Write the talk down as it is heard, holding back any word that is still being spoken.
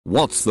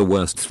What's the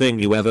worst thing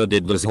you ever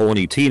did as a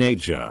horny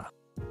teenager?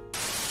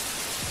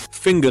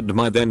 Fingered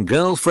my then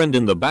girlfriend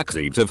in the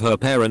backseat of her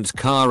parents'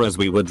 car as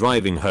we were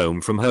driving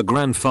home from her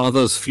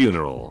grandfather's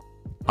funeral.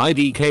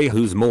 IDK,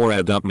 who's more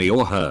ed up, me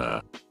or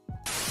her?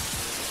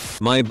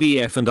 My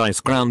BF and I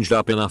scrounged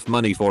up enough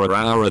money for an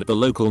hour at the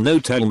local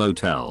no-tell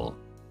motel.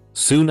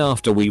 Soon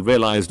after, we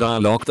realized I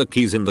locked the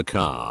keys in the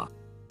car.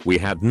 We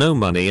had no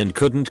money and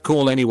couldn't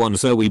call anyone,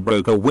 so we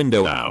broke a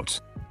window out.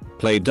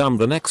 Played dumb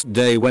the next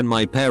day when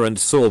my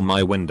parents saw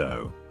my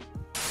window.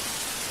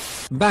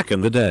 Back in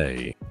the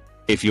day,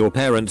 if your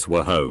parents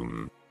were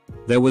home,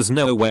 there was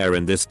nowhere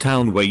in this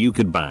town where you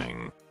could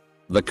bang.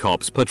 The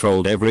cops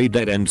patrolled every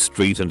dead-end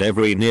street and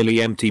every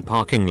nearly empty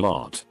parking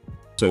lot.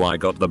 So I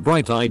got the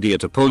bright idea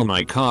to pull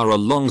my car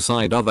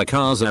alongside other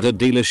cars at a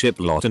dealership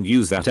lot and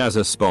use that as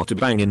a spot to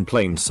bang in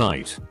plain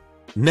sight.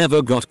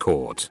 Never got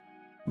caught.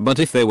 But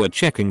if they were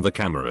checking the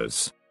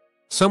cameras,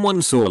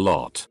 someone saw a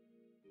lot.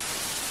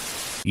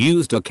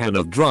 Used a can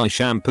of dry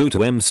shampoo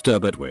to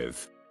stir it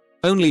with.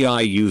 Only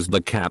I used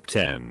the capped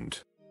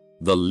end.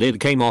 The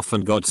lid came off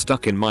and got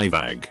stuck in my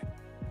bag.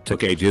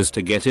 Took ages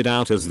to get it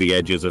out as the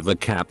edges of the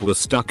cap were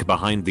stuck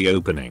behind the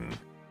opening.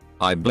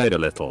 I bled a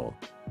little.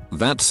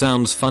 That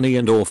sounds funny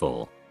and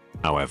awful.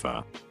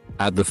 However,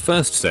 at the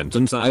first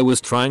sentence I was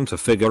trying to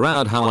figure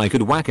out how I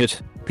could whack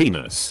it,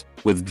 penis,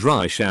 with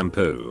dry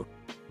shampoo.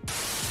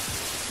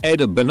 Ate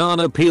a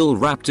banana peel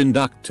wrapped in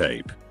duct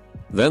tape.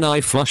 Then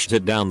I flushed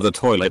it down the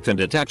toilet and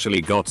it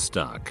actually got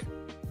stuck.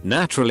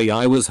 Naturally,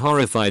 I was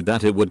horrified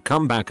that it would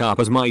come back up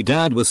as my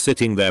dad was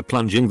sitting there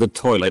plunging the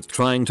toilet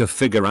trying to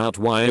figure out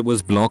why it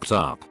was blocked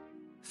up.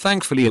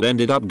 Thankfully it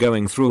ended up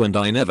going through and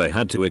I never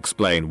had to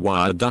explain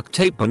why a duct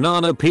tape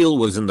banana peel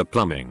was in the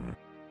plumbing.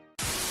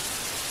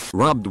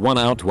 Rubbed one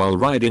out while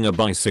riding a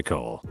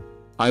bicycle.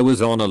 I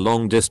was on a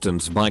long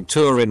distance bike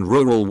tour in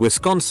rural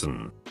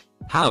Wisconsin.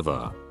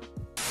 However,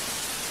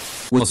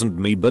 wasn't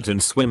me, but in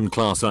swim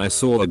class I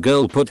saw a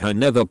girl put her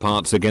nether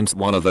parts against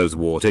one of those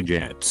water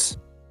jets.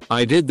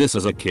 I did this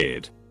as a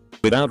kid,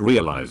 without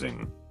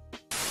realizing.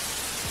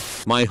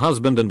 My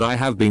husband and I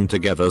have been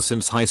together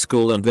since high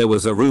school, and there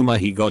was a rumor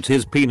he got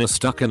his penis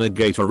stuck in a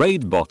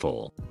Gatorade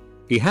bottle.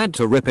 He had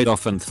to rip it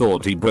off and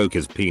thought he broke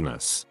his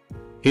penis.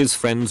 His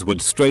friends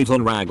would straight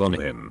on rag on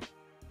him.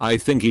 I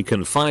think he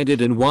confided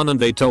in one and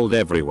they told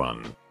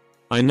everyone.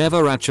 I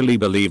never actually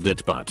believed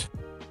it, but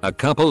a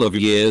couple of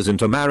years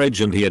into marriage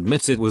and he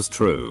admits it was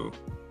true.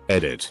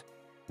 Edit.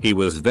 He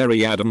was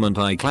very adamant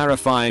I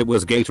clarify it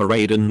was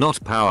Gatorade and not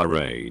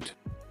Powerade.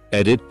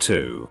 Edit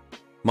 2.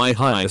 My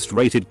highest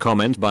rated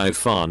comment by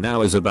far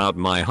now is about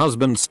my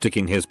husband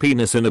sticking his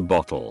penis in a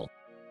bottle.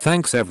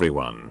 Thanks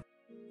everyone.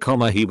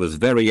 He was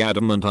very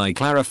adamant I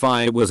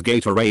clarify it was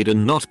Gatorade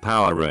and not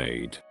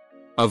Powerade.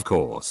 Of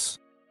course.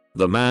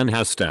 The man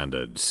has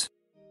standards.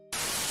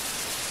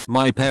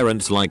 My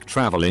parents like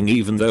traveling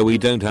even though we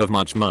don't have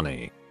much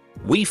money.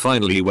 We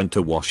finally went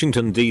to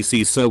Washington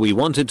DC, so we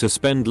wanted to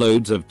spend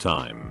loads of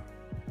time.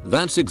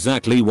 That's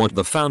exactly what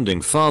the founding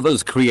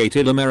fathers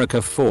created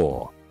America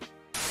for.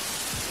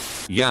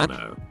 Yeah,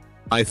 no.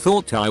 I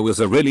thought I was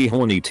a really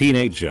horny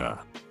teenager.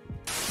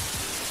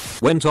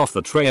 Went off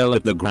the trail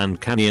at the Grand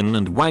Canyon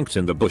and wanked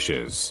in the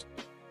bushes.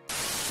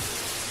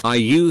 I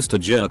used to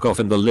jerk off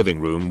in the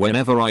living room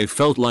whenever I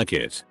felt like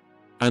it.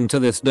 And to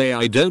this day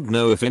I don't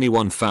know if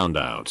anyone found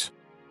out.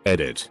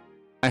 Edit.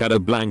 I had a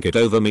blanket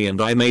over me and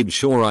I made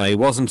sure I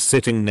wasn't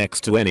sitting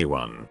next to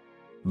anyone.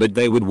 But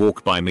they would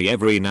walk by me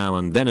every now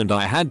and then and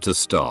I had to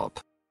stop.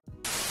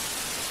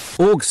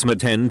 Orgasm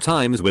 10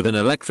 times with an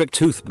electric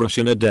toothbrush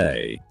in a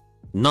day.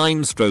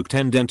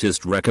 9/10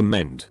 dentist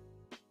recommend.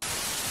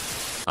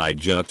 I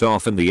jerked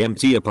off in the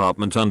empty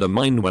apartment under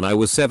mine when I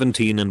was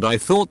 17 and I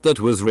thought that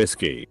was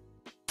risky.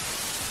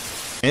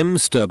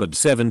 Stubbed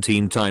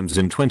 17 times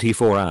in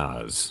 24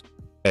 hours.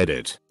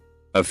 Edit.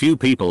 A few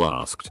people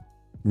asked.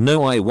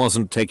 No, I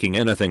wasn't taking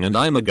anything and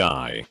I'm a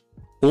guy.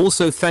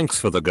 Also thanks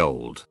for the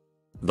gold.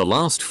 The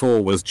last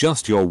 4 was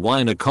just your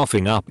whiner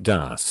coughing up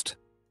dust.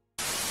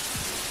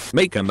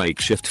 Make a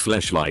makeshift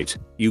fleshlight.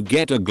 You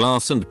get a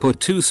glass and put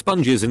 2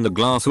 sponges in the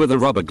glass with a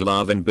rubber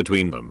glove in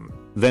between them.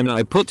 Then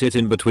I put it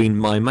in between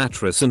my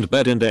mattress and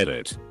bed and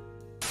edit.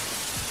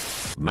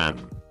 Man.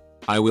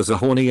 I was a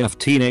horny AF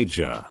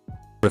teenager.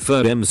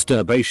 Preferred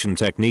masturbation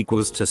technique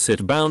was to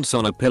sit bounce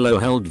on a pillow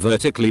held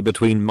vertically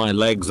between my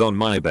legs on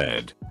my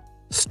bed.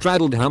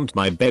 Straddled humped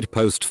my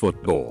bedpost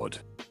footboard.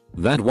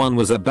 That one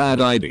was a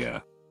bad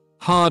idea.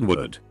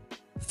 Hardwood.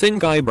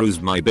 Think I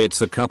bruised my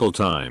bits a couple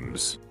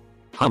times.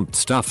 Humped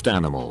stuffed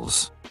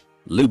animals.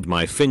 Lubed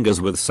my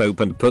fingers with soap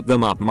and put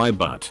them up my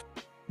butt.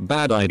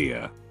 Bad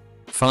idea.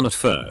 Fun at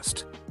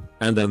first.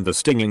 And then the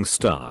stinging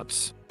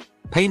starts.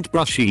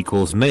 Paintbrush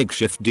equals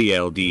makeshift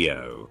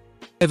DLDO.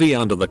 Heavy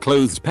under the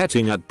clothes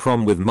petting at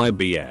prom with my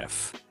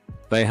BF.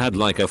 They had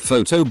like a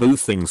photo booth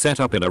thing set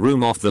up in a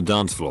room off the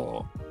dance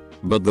floor.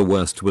 But the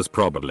worst was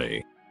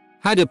probably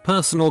had a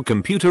personal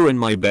computer in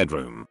my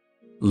bedroom.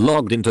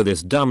 Logged into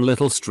this dumb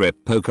little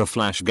strip poker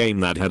flash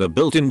game that had a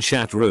built-in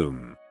chat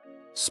room.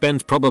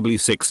 Spent probably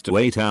 6 to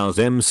 8 hours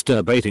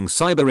masturbating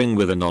cybering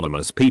with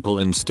anonymous people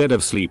instead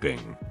of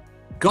sleeping.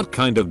 Got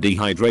kind of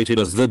dehydrated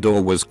as the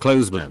door was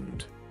closed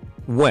and,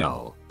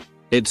 well,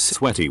 it's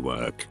sweaty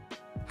work.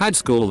 Had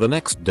school the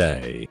next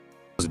day.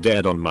 Was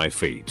dead on my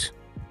feet.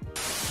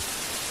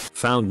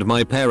 Found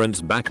my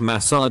parents' back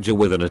massager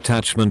with an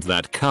attachment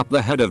that cut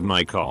the head of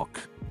my cock.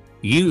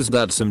 Used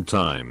that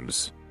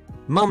sometimes.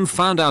 Mom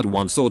found out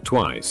once or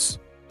twice.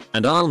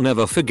 And I'll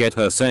never forget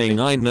her saying,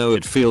 "I know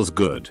it feels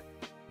good.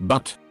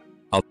 But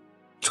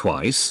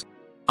twice?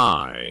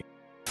 Not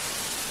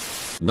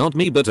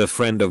me, but a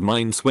friend of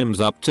mine swims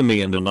up to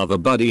me and another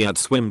buddy at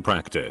swim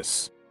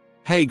practice.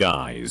 Hey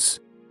guys.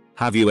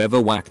 Have you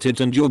ever whacked it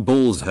and your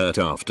balls hurt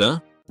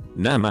after?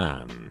 Nah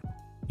man.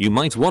 You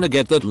might wanna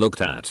get that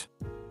looked at.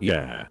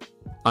 Yeah.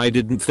 I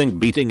didn't think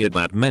beating it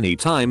that many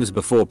times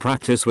before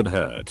practice would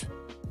hurt.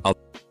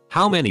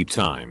 How many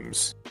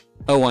times?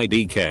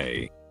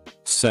 OIDK.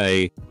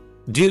 Say.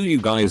 Do you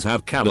guys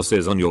have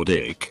calluses on your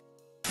dick?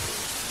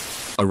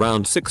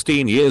 Around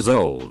 16 years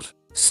old.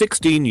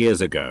 16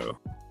 years ago.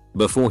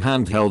 Before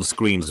handheld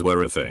screens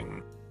were a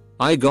thing.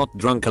 I got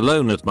drunk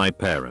alone at my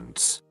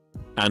parents'.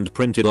 And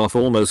printed off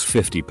almost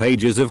 50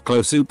 pages of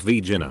close-up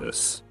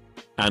vaginas.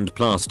 And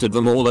plastered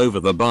them all over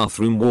the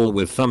bathroom wall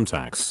with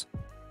thumbtacks.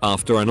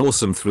 After an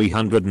awesome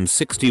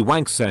 360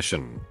 wank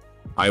session.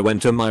 I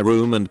went to my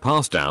room and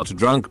passed out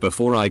drunk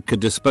before I could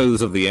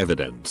dispose of the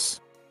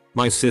evidence.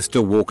 My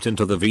sister walked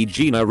into the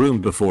vagina room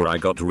before I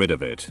got rid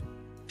of it.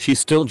 She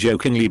still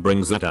jokingly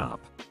brings that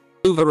up.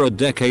 Over a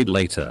decade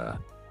later.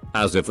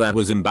 As if that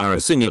was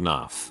embarrassing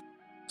enough.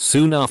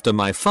 Soon after,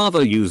 my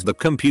father used the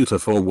computer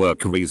for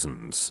work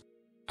reasons.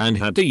 And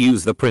had to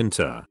use the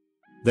printer.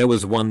 There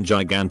was one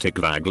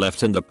gigantic bag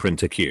left in the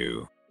printer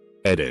queue.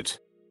 Edit.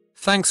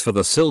 Thanks for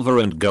the silver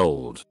and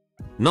gold.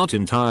 Not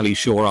entirely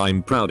sure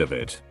I'm proud of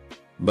it.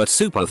 But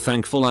super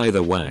thankful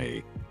either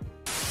way.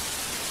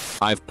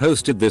 I've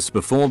posted this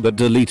before but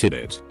deleted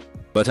it.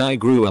 But I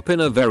grew up in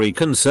a very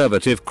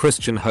conservative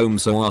Christian home,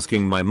 so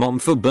asking my mom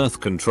for birth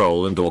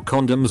control and or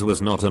condoms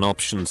was not an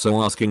option,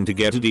 so asking to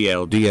get a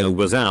DLDO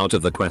was out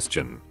of the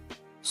question.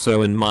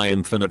 So in my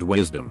infinite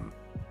wisdom,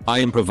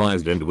 I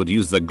improvised and would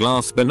use the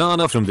glass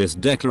banana from this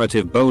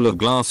decorative bowl of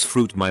glass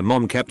fruit my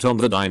mom kept on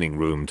the dining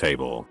room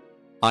table.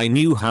 I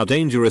knew how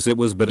dangerous it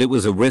was, but it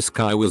was a risk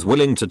I was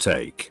willing to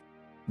take.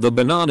 The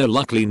banana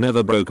luckily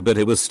never broke, but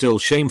it was still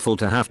shameful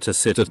to have to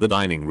sit at the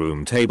dining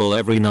room table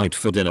every night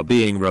for dinner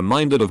being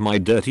reminded of my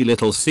dirty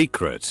little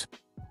secret.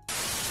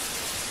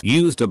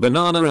 Used a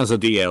banana as a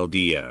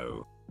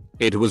DLDO.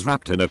 It was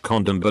wrapped in a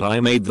condom, but I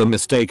made the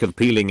mistake of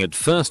peeling it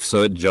first,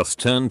 so it just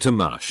turned to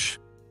mush.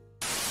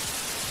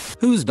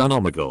 Who's done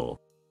Omegle?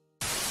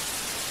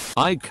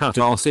 I cut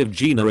Arsif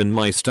Gina in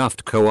my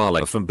stuffed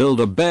koala from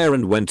Build-A-Bear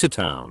and went to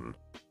town.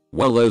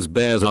 Well, those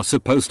bears are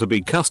supposed to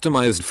be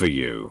customized for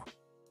you.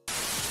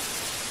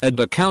 Ed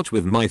a couch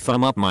with my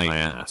thumb up my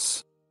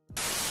ass.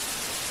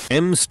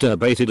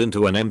 Masturbated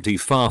into an empty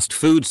fast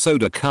food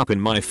soda cup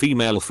in my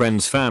female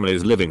friend's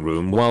family's living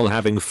room while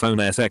having phone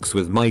sex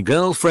with my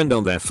girlfriend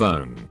on their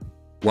phone.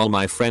 While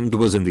my friend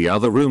was in the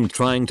other room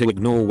trying to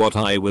ignore what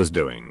I was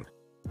doing.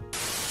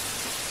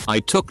 I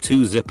took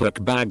 2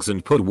 Ziploc bags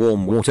and put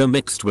warm water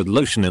mixed with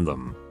lotion in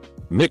them.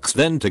 Mixed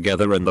them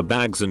together in the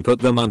bags and put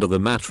them under the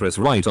mattress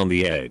right on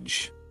the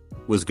edge.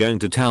 Was going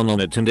to town on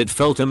it and it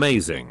felt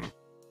amazing.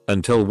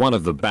 Until one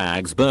of the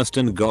bags burst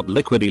and got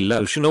liquidy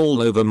lotion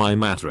all over my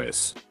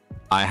mattress.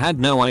 I had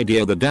no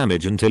idea the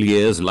damage until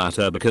years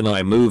later because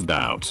I moved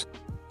out.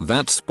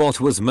 That spot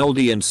was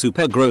moldy and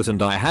super gross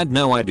and I had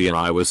no idea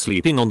I was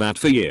sleeping on that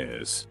for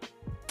years.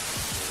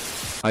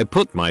 I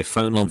put my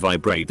phone on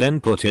vibrate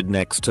then put it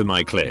next to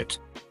my clit.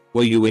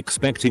 Were you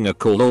expecting a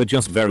call or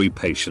just very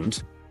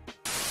patient?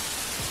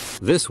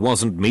 This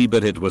wasn't me,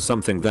 but it was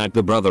something that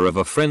the brother of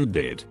a friend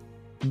did.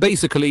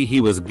 Basically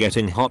he was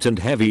getting hot and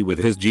heavy with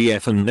his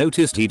GF and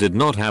noticed he did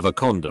not have a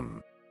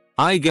condom.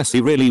 I guess he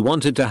really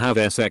wanted to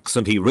have sex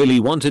and he really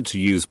wanted to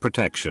use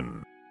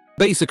protection.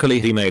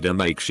 Basically he made a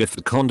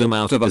makeshift condom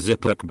out of a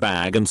Ziploc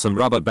bag and some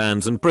rubber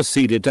bands and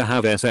proceeded to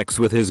have sex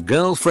with his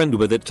girlfriend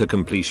with it to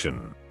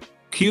completion.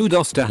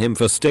 Kudos to him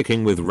for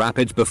sticking with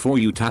rapid before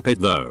you tap it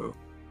though.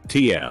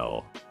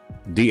 TL.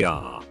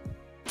 DR.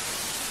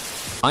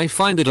 I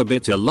find it a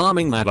bit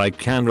alarming that I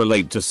can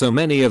relate to so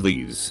many of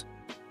these.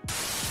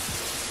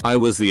 I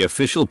was the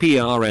official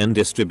PRN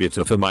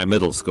distributor for my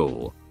middle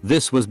school.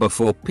 This was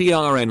before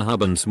PRN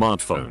Hub and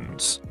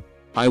smartphones.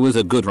 I was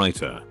a good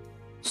writer.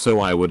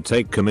 So I would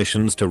take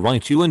commissions to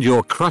write you and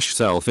your crush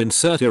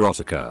self-insert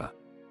erotica.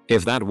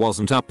 If that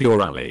wasn't up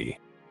your alley.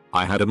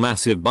 I had a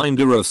massive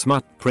binder of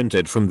smut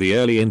printed from the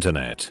early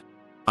internet.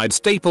 I'd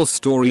staple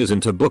stories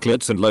into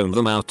booklets and loan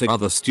them out to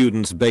other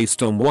students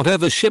based on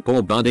whatever ship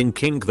or budding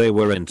kink they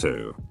were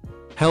into.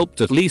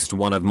 Helped at least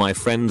one of my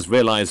friends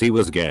realize he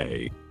was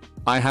gay.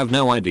 I have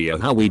no idea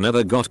how we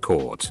never got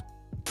caught.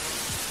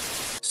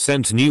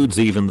 Sent nudes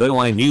even though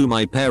I knew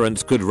my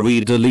parents could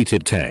read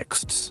deleted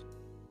texts.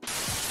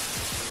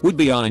 Would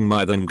be eyeing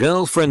my then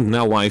girlfriend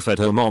now wife at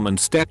her mom and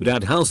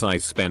stepdad house. I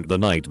spent the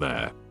night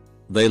there.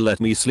 They let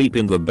me sleep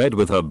in the bed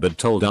with her but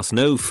told us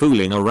no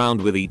fooling around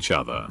with each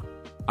other.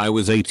 I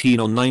was 18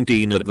 or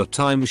 19 at the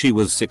time, she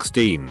was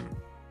 16.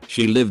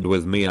 She lived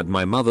with me at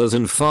my mother's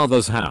and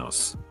father's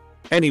house.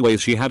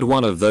 Anyways, she had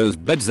one of those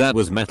beds that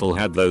was metal,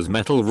 had those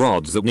metal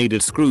rods that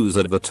needed screws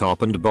at the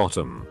top and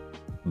bottom.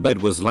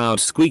 Bed was loud,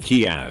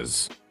 squeaky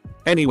as.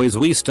 Anyways,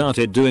 we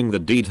started doing the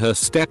deed. Her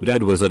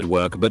stepdad was at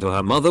work but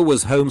her mother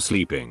was home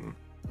sleeping.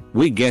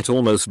 We get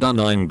almost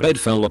done, bed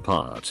fell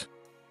apart.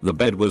 The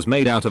bed was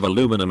made out of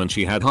aluminum and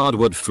she had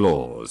hardwood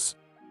floors.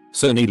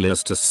 So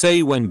needless to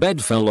say, when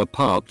bed fell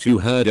apart you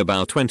heard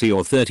about 20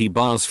 or 30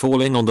 bars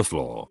falling on the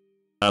floor.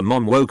 Her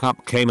mom woke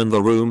up, came in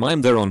the room,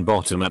 I'm there on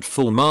bottom at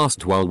full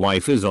mast while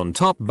wife is on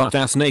top butt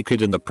ass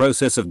naked in the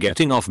process of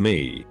getting off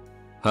me.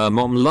 Her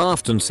mom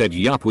laughed and said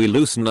yup, we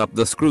loosen up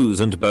the screws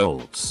and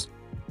bolts.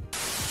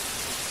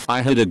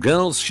 I had a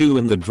girl's shoe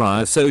in the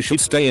dryer so she'd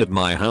stay at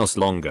my house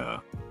longer.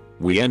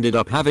 We ended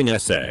up having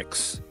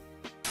sex.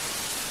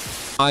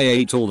 I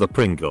ate all the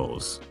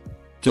Pringles.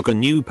 Took a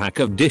new pack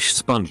of dish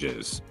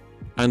sponges.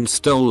 And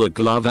stole a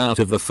glove out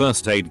of the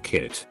first aid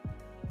kit.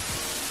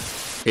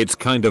 It's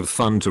kind of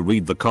fun to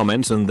read the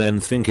comments and then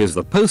think, is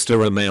the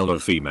poster a male or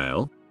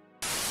female?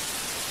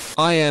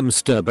 I am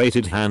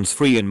masturbated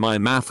hands-free in my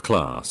math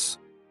class.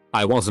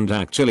 I wasn't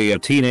actually a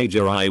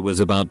teenager, I was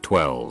about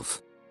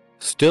 12.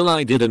 Still,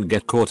 I didn't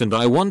get caught and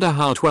I wonder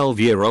how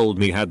 12-year-old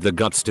me had the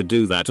guts to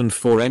do that, and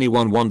for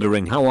anyone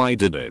wondering how I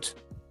did it,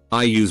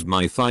 I used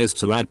my thighs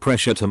to add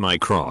pressure to my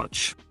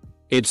crotch.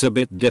 It's a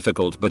bit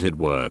difficult but it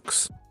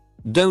works.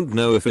 Don't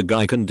know if a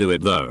guy can do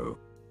it though.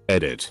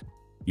 Edit.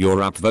 Your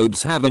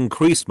upvotes have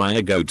increased my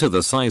ego to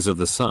the size of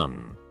the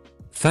sun.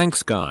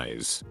 Thanks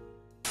guys.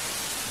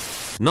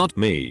 Not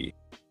me.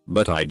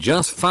 But I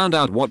just found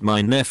out what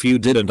my nephew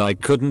did and I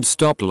couldn't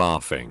stop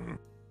laughing.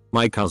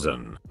 My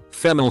cousin,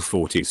 Femel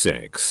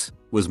 46,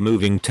 was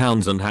moving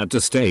towns and had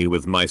to stay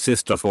with my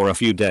sister for a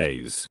few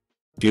days.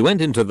 She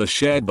went into the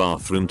shared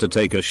bathroom to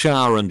take a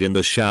shower and in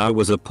the shower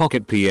was a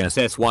pocket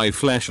PSSY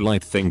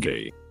flashlight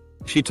thingy.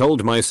 She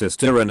told my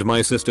sister and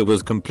my sister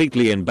was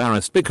completely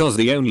embarrassed because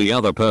the only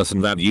other person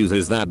that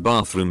uses that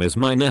bathroom is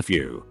my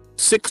nephew,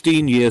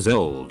 16 years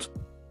old.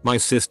 My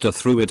sister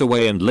threw it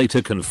away and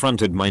later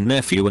confronted my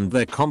nephew and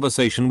their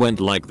conversation went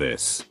like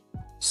this.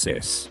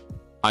 Sis.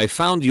 I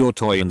found your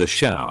toy in the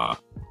shower.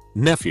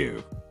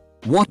 Nephew.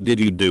 What did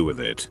you do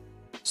with it?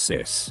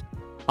 Sis.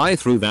 I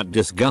threw that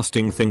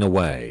disgusting thing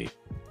away.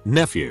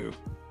 Nephew.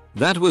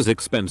 That was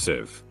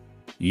expensive.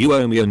 You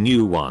owe me a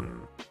new one.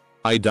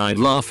 I died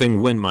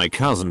laughing when my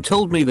cousin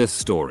told me this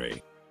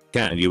story.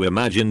 Can you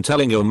imagine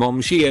telling your mom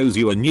she owes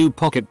you a new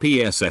pocket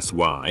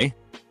PSSY?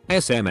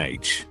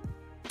 SMH.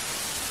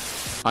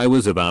 I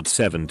was about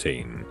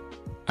 17.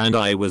 And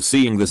I was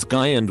seeing this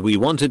guy and we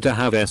wanted to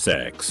have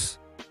sex.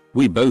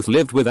 We both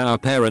lived with our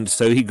parents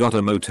so he got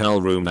a motel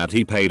room that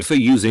he paid for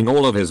using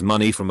all of his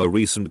money from a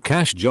recent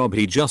cash job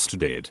he just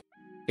did.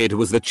 It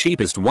was the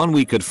cheapest one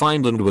we could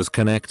find and was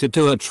connected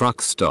to a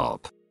truck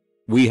stop.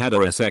 We had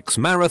a sex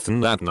marathon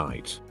that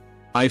night.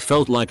 I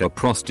felt like a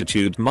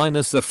prostitute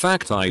minus the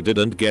fact I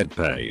didn't get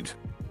paid.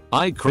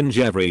 I cringe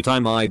every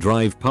time I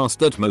drive past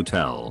that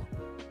motel.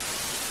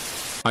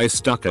 I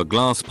stuck a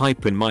glass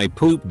pipe in my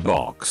poop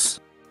box.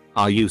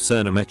 Are you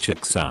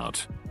checks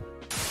out?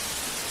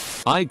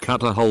 I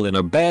cut a hole in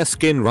a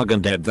bearskin rug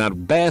and ate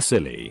that bear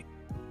silly.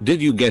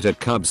 Did you get a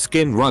cub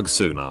skin rug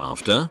soon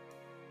after?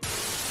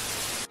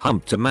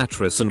 Humped a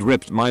mattress and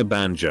ripped my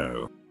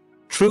banjo.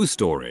 True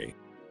story.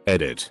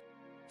 Edit.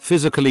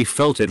 Physically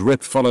felt it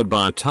rip followed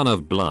by a ton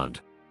of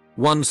blood.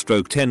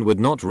 1/10 would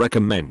not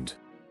recommend.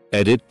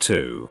 Edit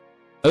 2.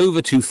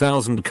 Over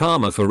 2000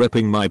 karma for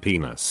ripping my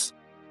penis.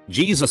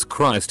 Jesus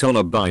Christ on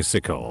a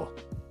bicycle.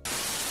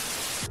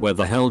 Where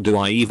the hell do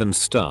I even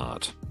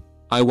start?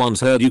 I once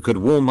heard you could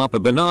warm up a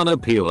banana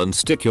peel and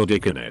stick your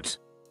dick in it.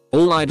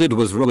 All I did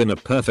was ruin a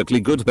perfectly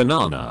good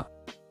banana.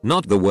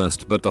 Not the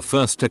worst but the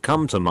first to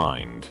come to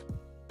mind.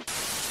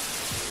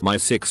 My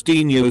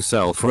 16-year-old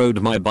self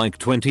rode my bike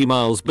 20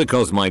 miles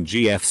because my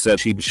GF said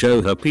she'd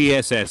show her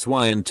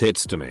PSSY and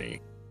tits to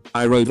me.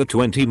 I rode the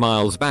 20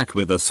 miles back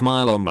with a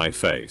smile on my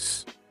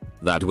face.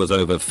 That was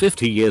over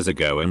 50 years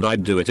ago and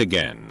I'd do it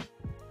again.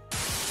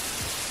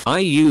 I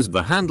used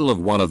the handle of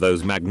one of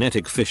those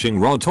magnetic fishing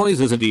rod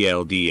toys as a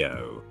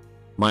DLDO.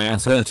 My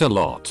ass hurt a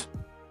lot.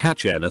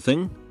 Catch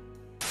anything?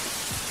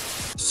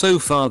 So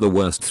far the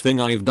worst thing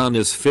I've done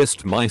is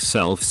fist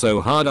myself so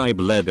hard I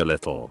bled a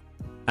little.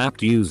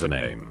 Apt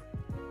username.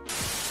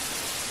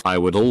 I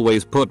would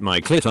always put my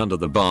clit under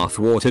the bath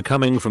water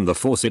coming from the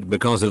faucet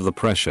because of the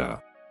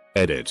pressure.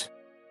 Edit.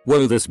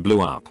 Whoa, this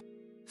blew up.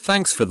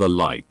 Thanks for the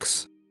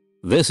likes.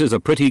 This is a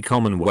pretty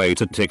common way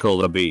to tickle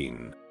the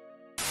bean.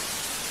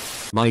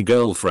 My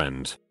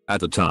girlfriend,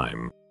 at the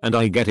time, and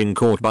I getting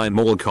caught by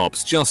mall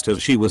cops just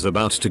as she was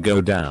about to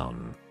go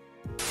down.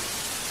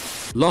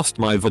 Lost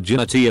my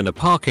virginity in a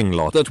parking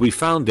lot that we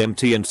found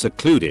empty and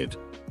secluded.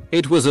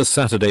 It was a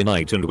Saturday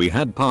night and we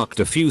had parked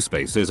a few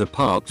spaces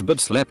apart but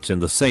slept in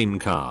the same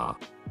car.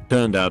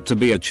 Turned out to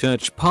be a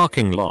church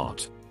parking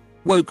lot.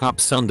 Woke up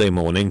Sunday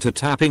morning to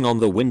tapping on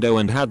the window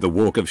and had the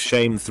walk of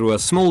shame through a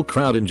small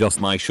crowd in just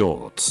my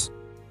shorts.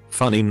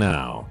 Funny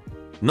now.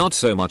 Not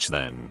so much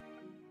then.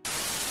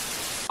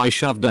 I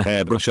shoved a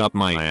hairbrush up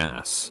my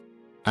ass.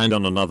 And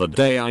on another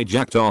day I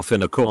jacked off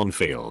in a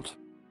cornfield.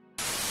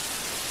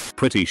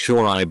 Pretty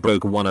sure I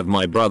broke one of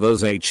my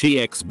brother's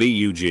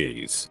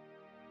HEXBUGs.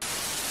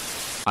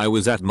 I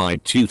was at my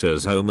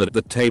tutor's home at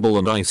the table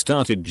and I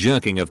started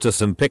jerking off to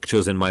some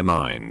pictures in my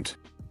mind.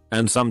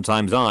 And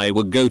sometimes I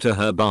would go to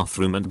her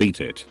bathroom and beat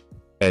it.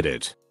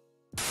 Edit.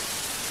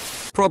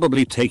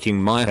 Probably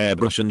taking my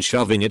hairbrush and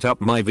shoving it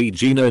up my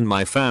vagina in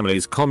my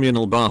family's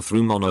communal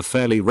bathroom on a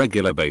fairly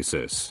regular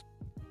basis.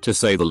 To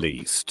say the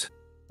least.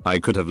 I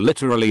could have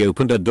literally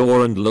opened a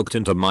door and looked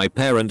into my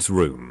parents'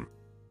 room.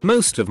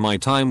 Most of my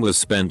time was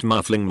spent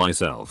muffling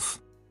myself.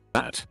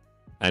 That.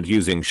 And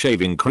using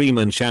shaving cream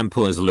and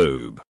shampoo as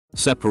lube.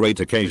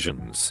 Separate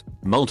occasions.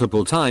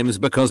 Multiple times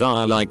because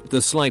I liked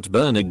the slight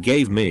burn it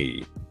gave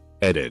me.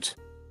 Edit.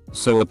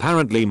 So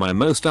apparently my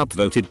most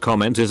upvoted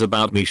comment is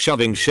about me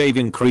shoving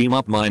shaving cream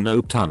up my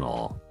nope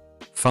tunnel.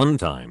 Fun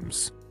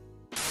times.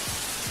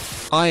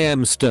 I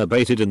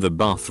masturbated in the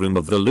bathroom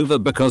of the Louvre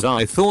because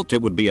I thought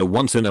it would be a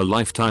once in a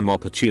lifetime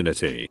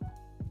opportunity.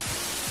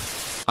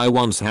 I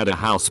once had a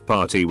house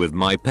party with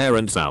my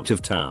parents out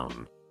of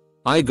town.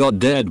 I got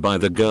dared by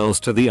the girls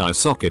to the eye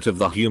socket of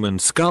the human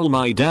skull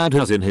my dad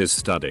has in his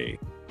study.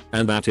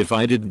 And that if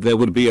I did there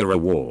would be a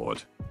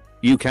reward.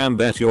 You can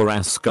bet your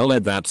ass skull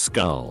at that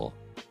skull.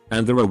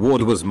 And the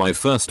reward was my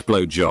first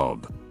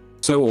blowjob.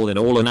 So all in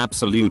all an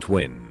absolute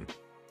win.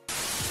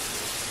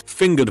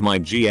 Fingered my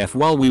GF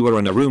while we were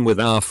in a room with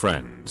our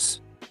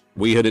friends.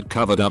 We had it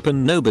covered up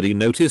and nobody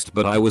noticed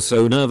but I was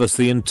so nervous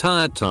the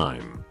entire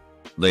time.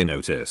 They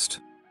noticed.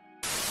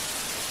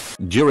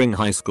 During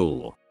high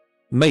school.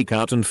 Make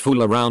out and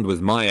fool around with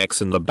my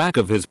ex in the back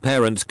of his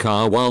parents'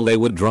 car while they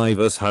would drive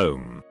us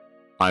home.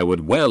 I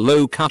would wear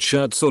low-cut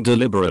shirts or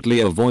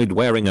deliberately avoid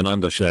wearing an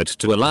undershirt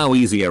to allow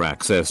easier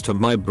access to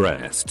my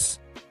breasts.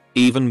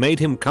 Even made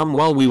him come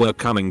while we were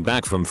coming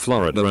back from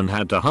Florida and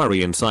had to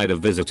hurry inside a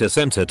visitor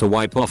center to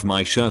wipe off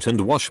my shirt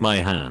and wash my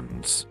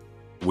hands.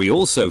 We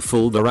also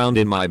fooled around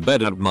in my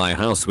bed at my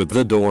house with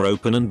the door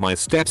open and my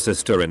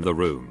stepsister in the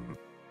room.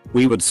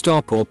 We would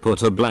stop or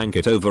put a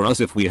blanket over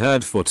us if we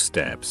heard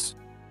footsteps.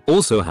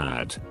 Also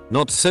had,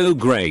 not so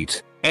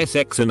great,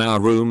 sex in our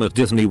room at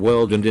Disney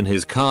World and in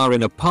his car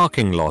in a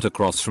parking lot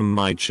across from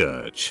my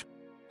church.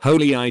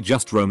 Holy, I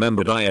just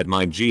remembered I had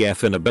my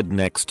GF in a bed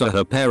next to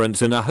her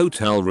parents in a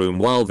hotel room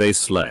while they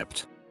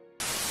slept.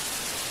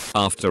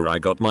 After I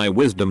got my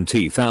wisdom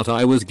teeth out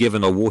I was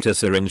given a water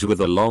syringe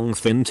with a long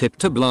thin tip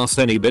to blast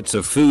any bits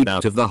of food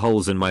out of the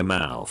holes in my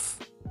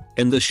mouth.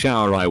 In the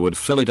shower I would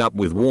fill it up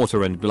with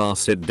water and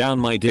blast it down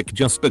my dick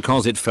just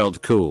because it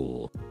felt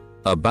cool.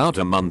 About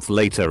a month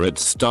later it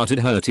started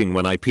hurting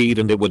when I peed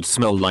and it would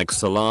smell like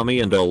salami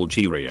and old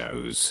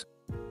Cheerios.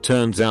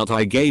 Turns out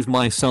I gave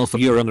myself a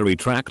urinary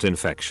tract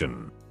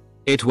infection.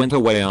 It went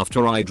away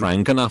after I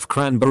drank enough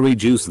cranberry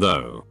juice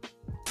though.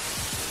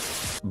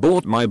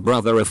 Bought my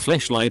brother a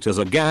fleshlight as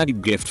a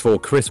gag gift for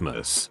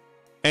Christmas.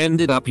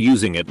 Ended up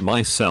using it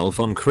myself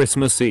on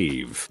Christmas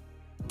Eve.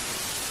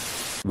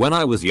 When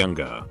I was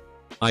younger,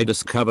 I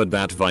discovered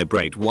that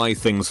vibrate why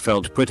things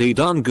felt pretty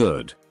darn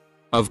good.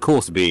 Of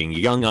course being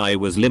young I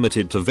was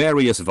limited to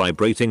various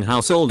vibrating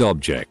household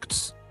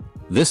objects.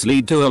 This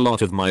led to a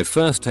lot of my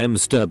first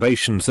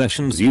masturbation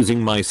sessions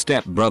using my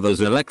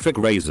stepbrother's electric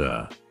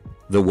razor.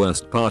 The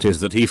worst part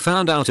is that he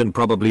found out and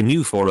probably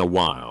knew for a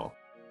while.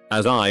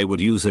 As I would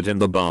use it in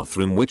the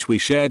bathroom which we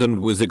shared and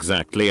was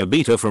exactly a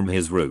beater from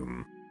his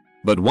room.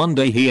 But one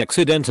day he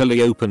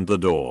accidentally opened the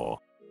door.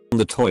 On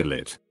the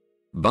toilet.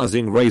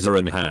 Buzzing razor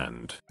in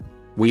hand.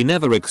 We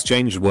never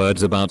exchanged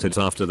words about it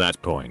after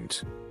that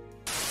point.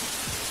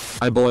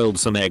 I boiled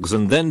some eggs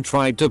and then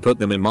tried to put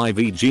them in my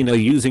vagina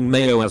using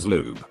mayo as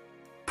lube.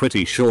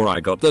 Pretty sure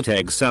I got that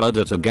egg salad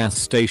at a gas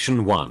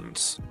station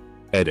once.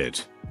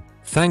 Edit.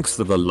 Thanks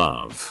for the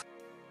love.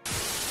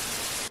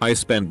 I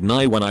spent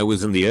nigh when I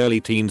was in the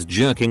early teens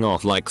jerking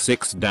off like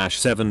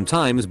 6-7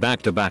 times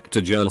back to back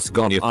to just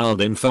gone wild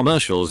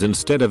infomercials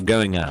instead of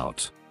going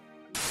out.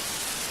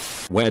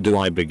 Where do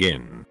I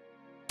begin?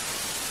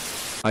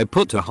 I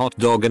put a hot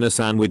dog in a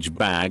sandwich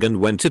bag and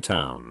went to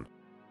town.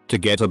 To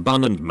get a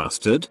bun and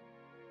mustard?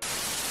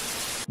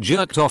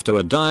 Jerked off to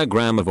a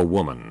diagram of a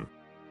woman.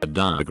 A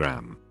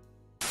diagram.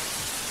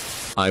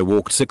 I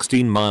walked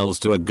 16 miles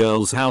to a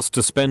girl's house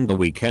to spend the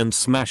weekend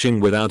smashing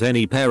without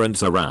any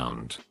parents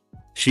around.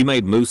 She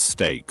made moose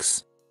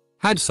steaks.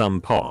 Had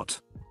some pot.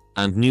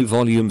 And knew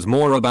volumes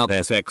more about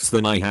sex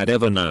than I had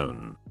ever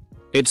known.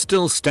 It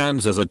still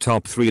stands as a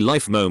top 3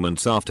 life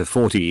moments after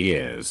 40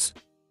 years.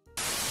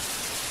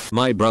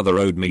 My brother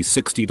owed me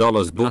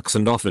 $60 bucks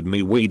and offered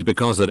me weed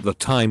because at the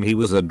time he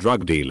was a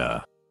drug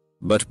dealer.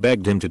 But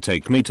begged him to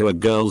take me to a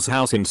girl's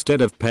house instead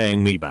of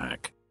paying me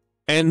back.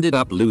 Ended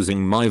up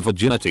losing my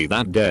virginity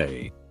that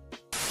day.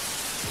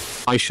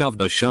 I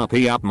shoved a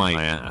Sharpie up my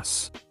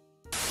ass.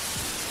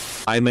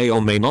 I may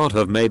or may not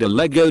have made a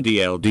Lego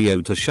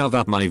DLDO to shove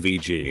up my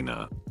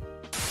vagina.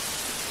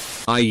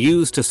 I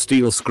used to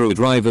steal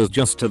screwdrivers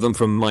just to them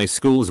from my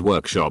school's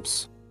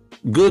workshops.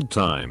 Good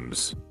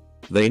times.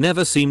 They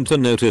never seemed to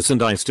notice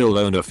and I still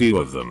own a few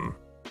of them.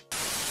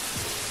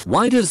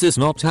 Why does this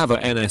not have a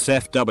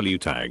NSFW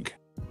tag?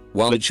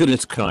 Well, it should.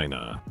 It's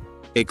kinda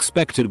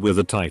expected with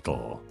a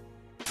title.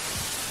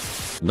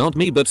 Not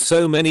me, but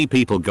so many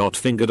people got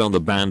fingered on the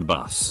band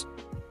bus.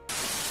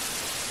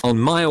 On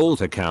my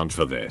alt account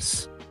for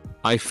this,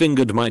 I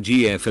fingered my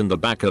GF in the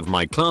back of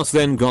my class,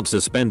 then got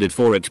suspended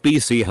for it.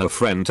 BC her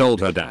friend told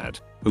her dad,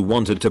 who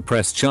wanted to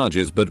press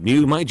charges but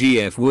knew my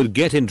GF would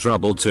get in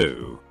trouble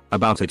too,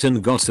 about it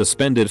and got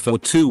suspended for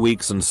 2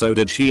 weeks, and so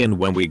did she, and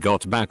when we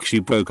got back she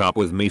broke up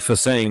with me for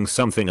saying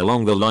something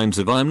along the lines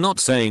of, "I'm not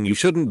saying you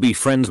shouldn't be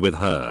friends with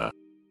her.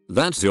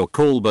 That's your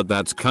call, but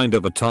that's kind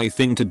of a Thai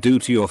thing to do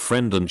to your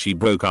friend," and she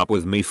broke up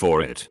with me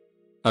for it.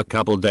 A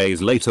couple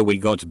days later we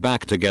got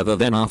back together,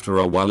 then after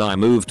a while I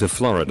moved to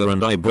Florida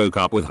and I broke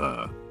up with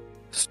her.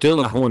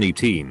 Still a horny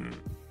teen.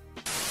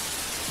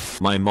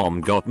 My mom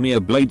got me a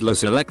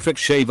bladeless electric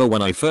shaver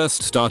when I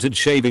first started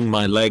shaving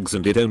my legs,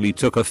 and it only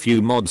took a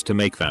few mods to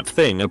make that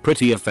thing a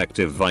pretty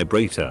effective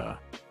vibrator.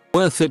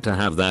 Worth it to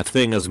have that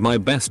thing as my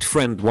best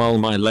friend while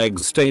my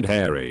legs stayed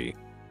hairy.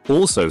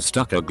 Also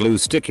stuck a glue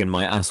stick in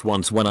my ass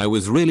once when I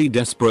was really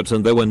desperate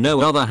and there were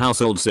no other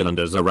household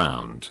cylinders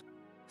around.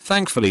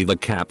 Thankfully the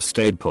cap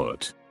stayed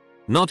put.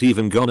 Not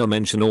even gonna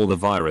mention all the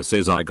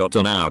viruses I got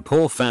on our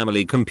poor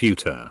family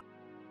computer.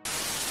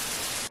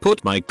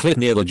 Put my clit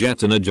near the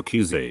jet in a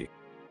jacuzzi.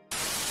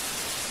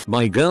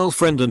 My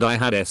girlfriend and I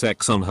had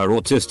sex on her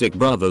autistic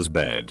brother's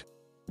bed.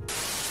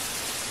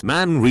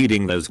 Man,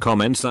 reading those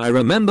comments I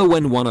remember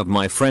when one of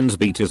my friends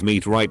beat his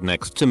meat right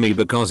next to me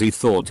because he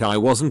thought I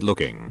wasn't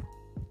looking.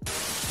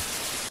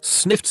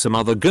 Sniffed some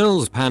other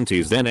girl's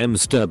panties, then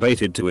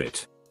masturbated to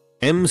it.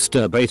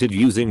 Masturbated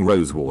using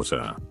rose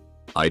water.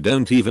 I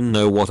don't even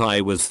know what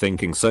I was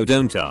thinking, so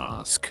don't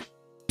ask.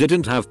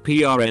 Didn't have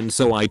PRN,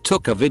 so I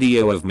took a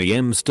video of me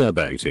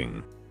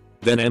masturbating.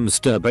 Then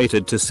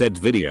masturbated to said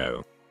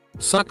video.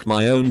 Sucked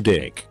my own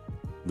dick.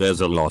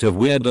 There's a lot of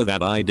weirder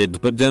that I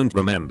did but don't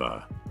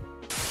remember.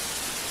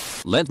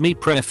 Let me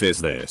preface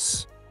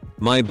this.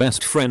 My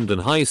best friend in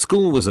high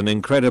school was an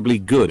incredibly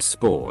good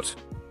sport.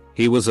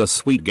 He was a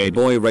sweet gay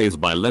boy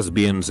raised by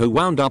lesbians who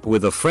wound up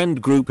with a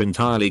friend group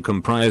entirely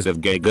comprised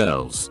of gay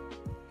girls.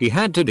 He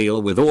had to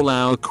deal with all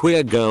our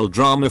queer girl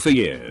drama for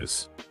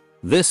years.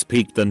 This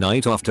peaked the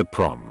night after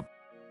prom.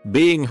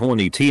 Being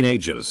horny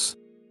teenagers,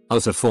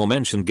 us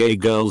aforementioned gay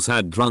girls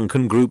had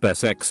drunken group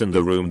sex in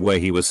the room where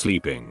he was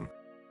sleeping.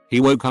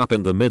 He woke up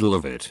in the middle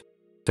of it,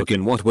 took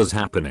in what was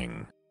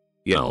happening,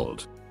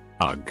 yelled,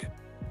 "Ugh.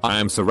 I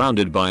am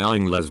surrounded by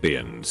young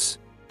lesbians."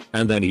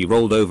 And then he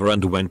rolled over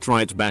and went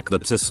right back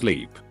to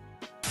sleep.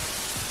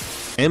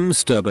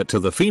 Masturbate to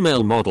the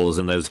female models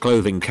in those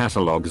clothing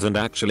catalogs and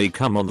actually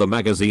come on the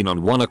magazine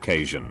on one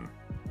occasion.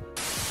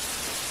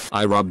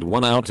 I rubbed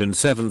one out in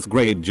 7th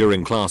grade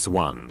during class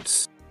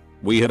once.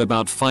 We had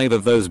about 5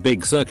 of those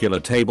big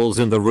circular tables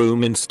in the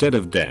room instead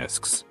of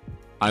desks.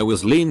 I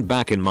was leaned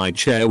back in my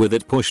chair with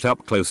it pushed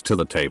up close to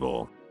the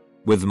table,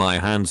 with my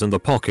hands in the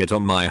pocket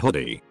on my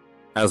hoodie.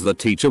 As the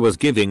teacher was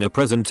giving a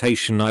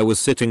presentation, I was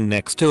sitting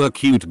next to a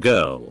cute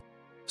girl.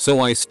 So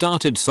I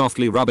started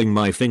softly rubbing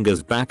my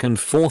fingers back and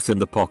forth in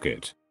the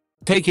pocket,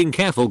 taking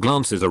careful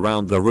glances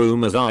around the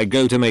room as I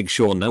go to make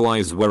sure no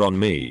eyes were on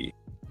me.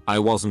 I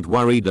wasn't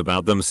worried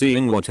about them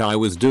seeing what I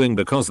was doing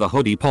because the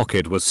hoodie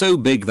pocket was so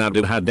big that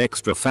it had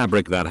extra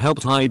fabric that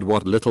helped hide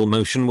what little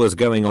motion was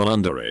going on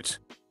under it.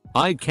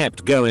 I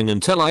kept going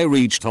until I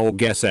reached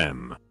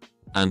orgasm.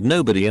 And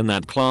nobody in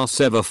that class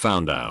ever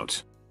found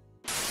out.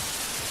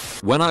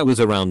 When I was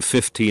around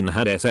 15,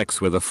 had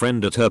sex with a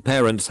friend at her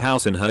parents'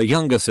 house in her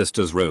younger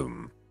sister's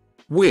room.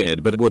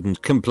 Weird, but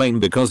wouldn't complain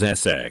because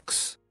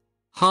sex.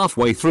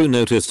 Halfway through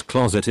noticed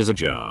closet is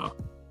ajar.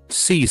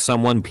 See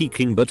someone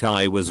peeking, but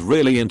I was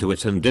really into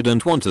it and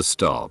didn't want to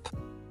stop.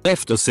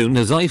 Left as soon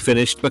as I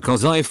finished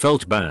because I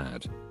felt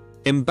bad.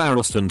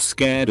 Embarrassed and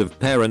scared of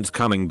parents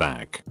coming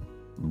back.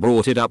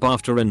 Brought it up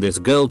after and this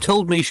girl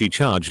told me she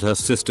charged her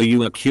sister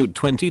a cute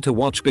 20 to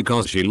watch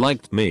because she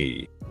liked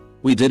me.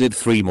 We did it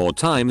 3 more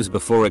times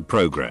before it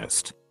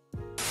progressed.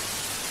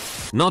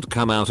 Not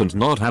come out and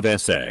not have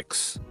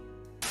sex.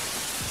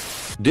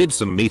 Did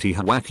some meaty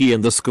wacky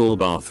in the school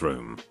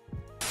bathroom.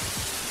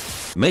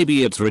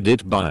 Maybe it's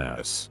Reddit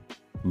bias,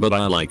 but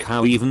I like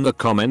how even the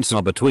comments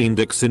are between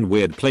dicks in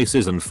weird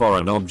places and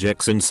foreign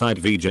objects inside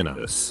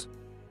vaginas.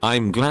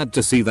 I'm glad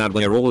to see that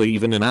we're all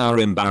even in our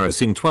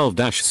embarrassing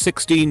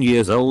 12-16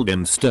 years old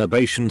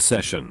masturbation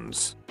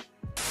sessions.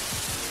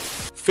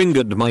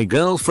 Fingered my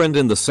girlfriend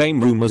in the same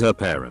room as her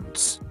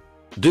parents.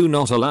 Do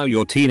not allow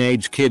your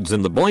teenage kids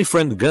and the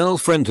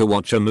boyfriend-girlfriend to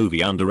watch a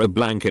movie under a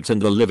blanket in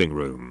the living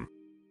room.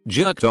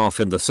 Jerked off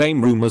in the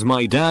same room as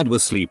my dad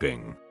was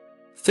sleeping.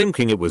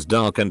 Thinking it was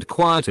dark and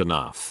quiet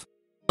enough.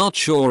 Not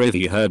sure if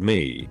he heard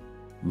me,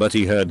 but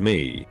he heard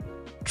me.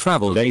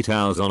 Traveled 8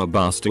 hours on a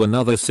bus to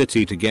another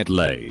city to get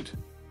laid.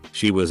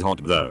 She was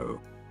hot though.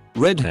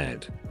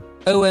 Redhead.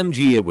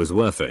 OMG, it was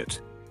worth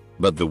it.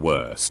 But the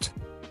worst.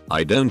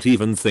 I don't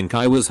even think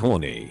I was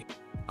horny.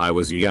 I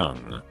was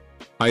young.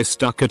 I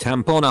stuck a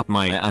tampon up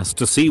my ass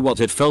to see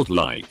what it felt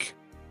like.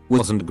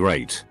 Wasn't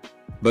great.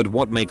 But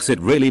what makes it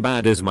really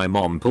bad is my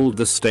mom pulled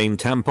the stained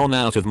tampon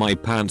out of my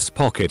pants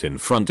pocket in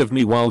front of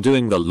me while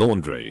doing the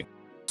laundry.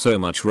 So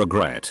much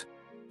regret.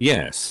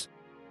 Yes.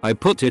 I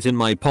put it in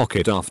my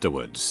pocket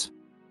afterwards.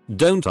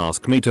 Don't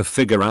ask me to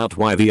figure out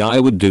why I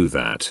would do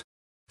that.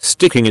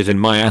 Sticking it in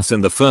my ass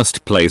in the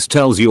first place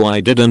tells you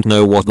I didn't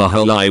know what the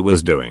hell I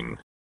was doing.